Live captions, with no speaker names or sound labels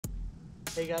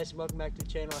Hey guys, welcome back to the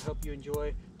channel. I hope you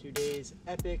enjoy today's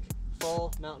epic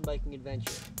fall mountain biking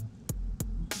adventure.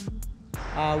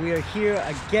 We are here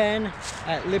again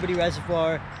at Liberty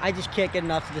Reservoir. I just can't get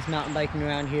enough of this mountain biking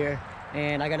around here,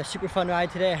 and I got a super fun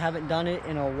ride today. I haven't done it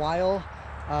in a while.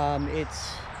 I'm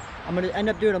gonna end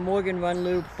up doing a Morgan Run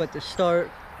loop, but to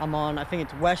start, I'm on, I think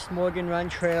it's West Morgan Run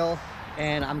Trail,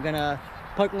 and I'm gonna,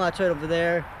 parking lot's right over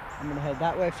there. I'm gonna head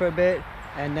that way for a bit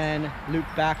and then loop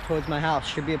back towards my house.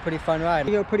 Should be a pretty fun ride.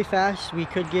 We go pretty fast. We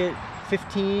could get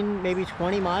 15, maybe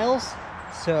 20 miles.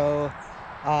 So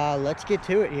let's get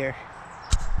to it here.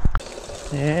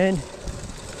 And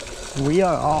we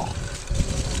are off.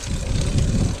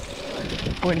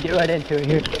 We're gonna get right into it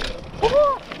here.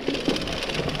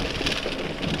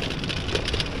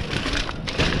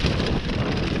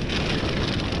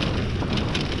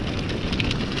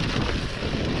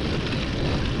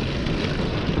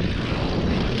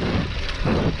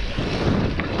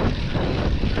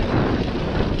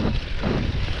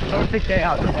 Perfect day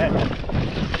out today.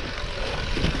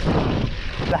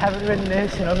 I haven't ridden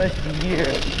this in almost a year.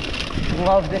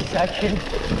 Love this section.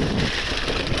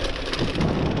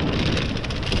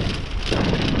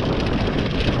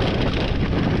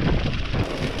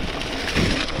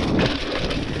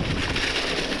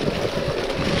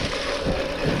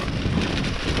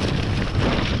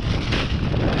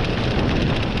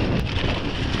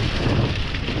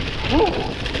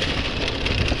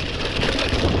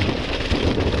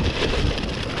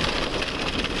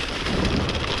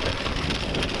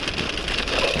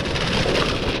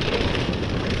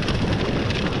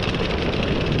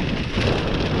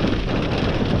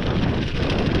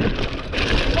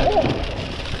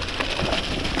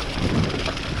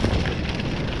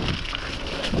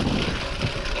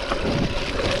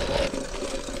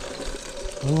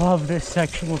 Love this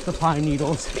section with the pine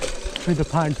needles through the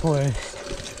pine forest.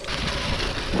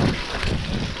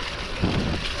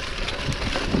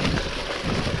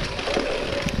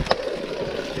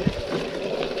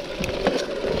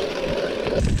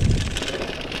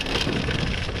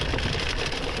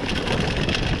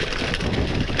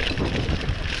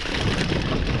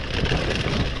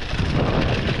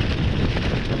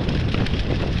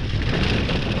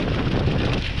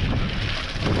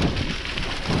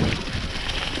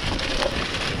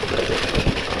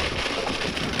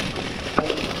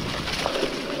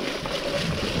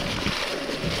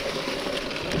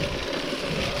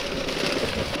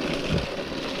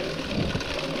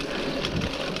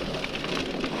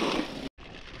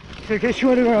 So just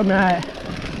short of where I'm at,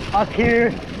 up here,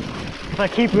 if I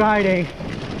keep riding,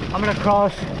 I'm gonna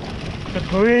cross the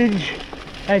bridge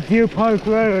at Deer Park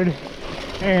Road,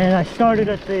 and I started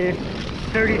at the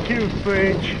 32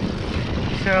 bridge,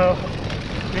 so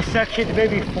this section's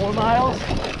maybe 4 miles.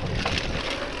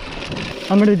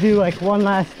 I'm gonna do like one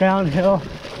last downhill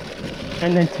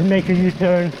and then to make a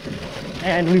U-turn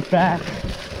and loop back,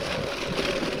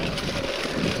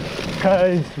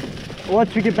 because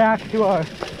once we get back to our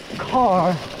car,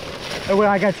 or where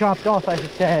I got dropped off I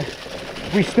should say,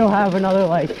 we still have another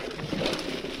like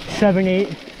 7,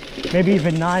 8, maybe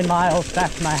even 9 miles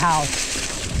back to my house,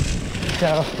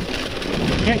 so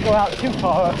can't go out too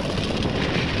far.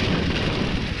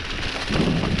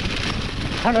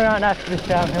 Turn around after this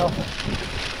downhill.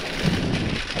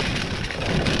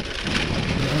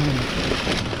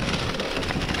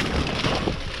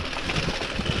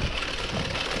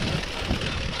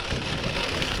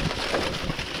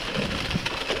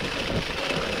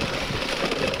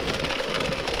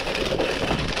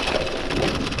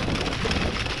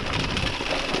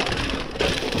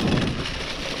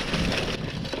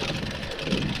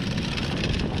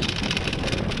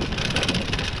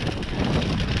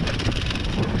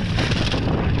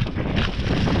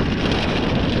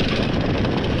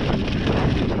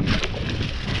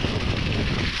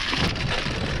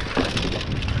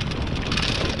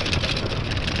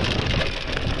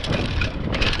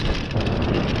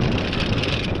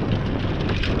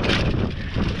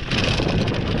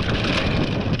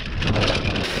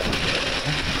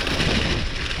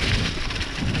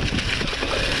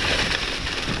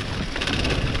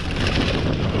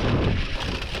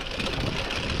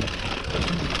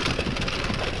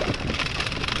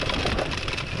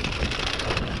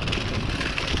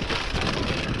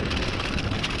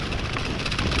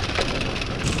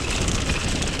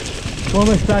 We're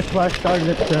almost back to where I started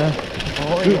at the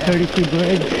Route 32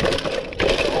 bridge.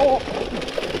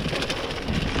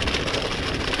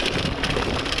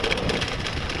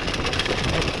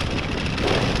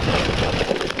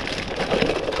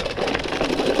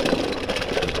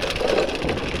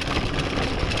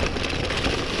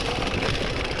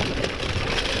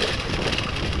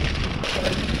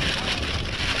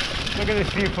 Look at this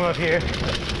view from up here.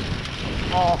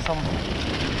 Awesome.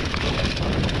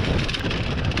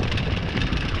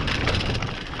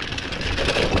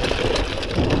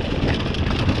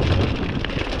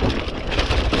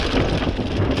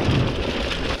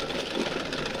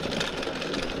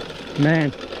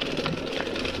 Man,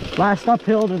 last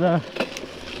uphill to the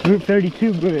Route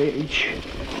 32 bridge,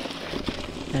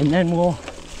 and then we'll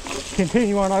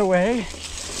continue on our way,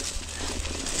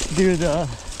 do the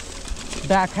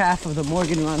back half of the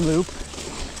Morgan Run loop.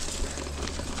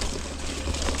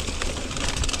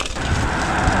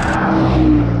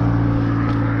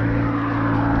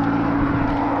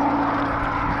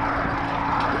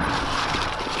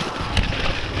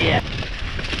 Yeah.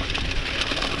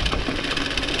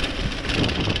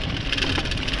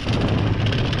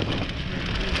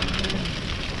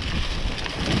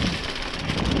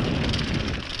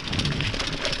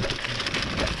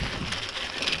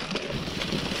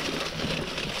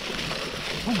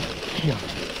 Yeah.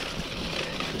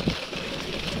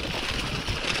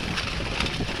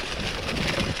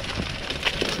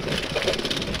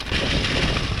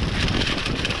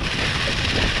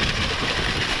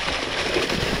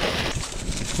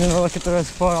 Gonna look at the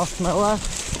reservoir off to my left.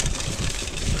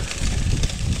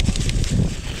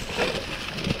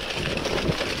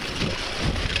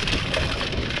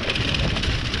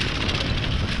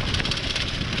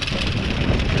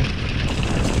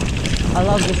 I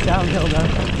love this downhill though.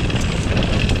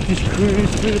 Just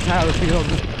cruise through the power field.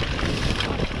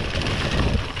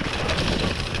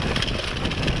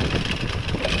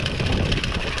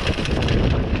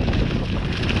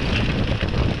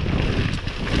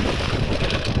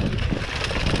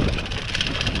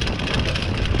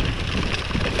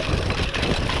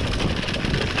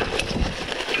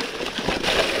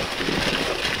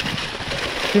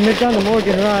 We made down the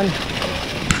Morgan Run.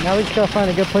 Now we just gotta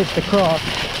find a good place to cross.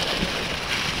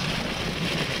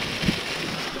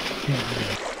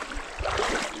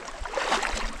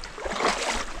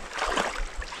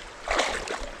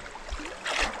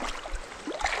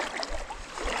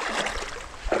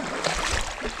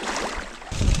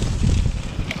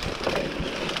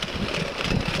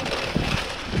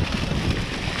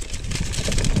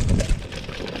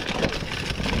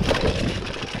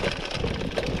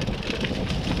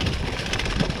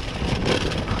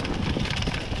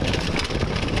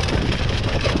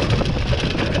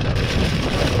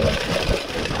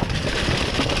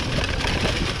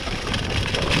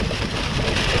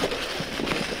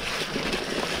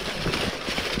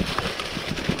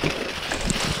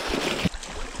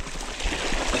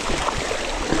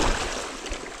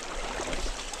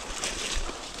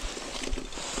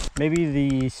 Maybe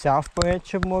the south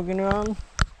branch of Morgan Run,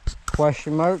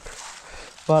 question mark,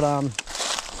 but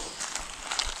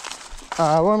we're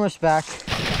almost back.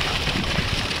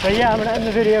 But yeah, I'm gonna end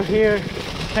the video here.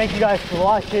 Thank you guys for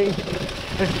watching.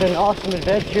 This has been an awesome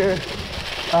adventure.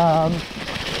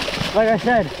 Like I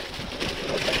said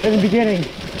in the beginning,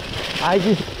 I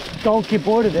just don't get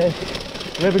bored of this.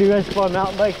 Liberty Reservoir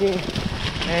mountain biking,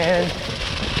 and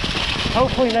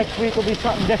hopefully next week will be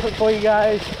something different for you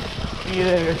guys.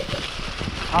 Either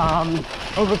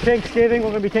over Thanksgiving we're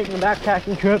going to be taking a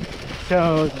backpacking trip,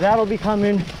 so that'll be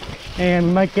coming, and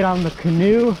we might get on the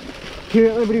canoe here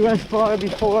at Liberty Reservoir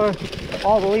before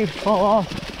all the leaves fall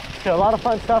off. So a lot of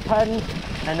fun stuff heading,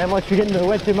 and then once we get into the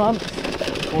winter months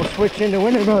we'll switch into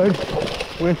winter mode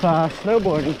with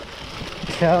snowboarding.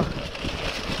 So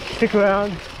stick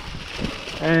around,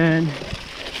 and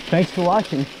thanks for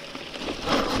watching.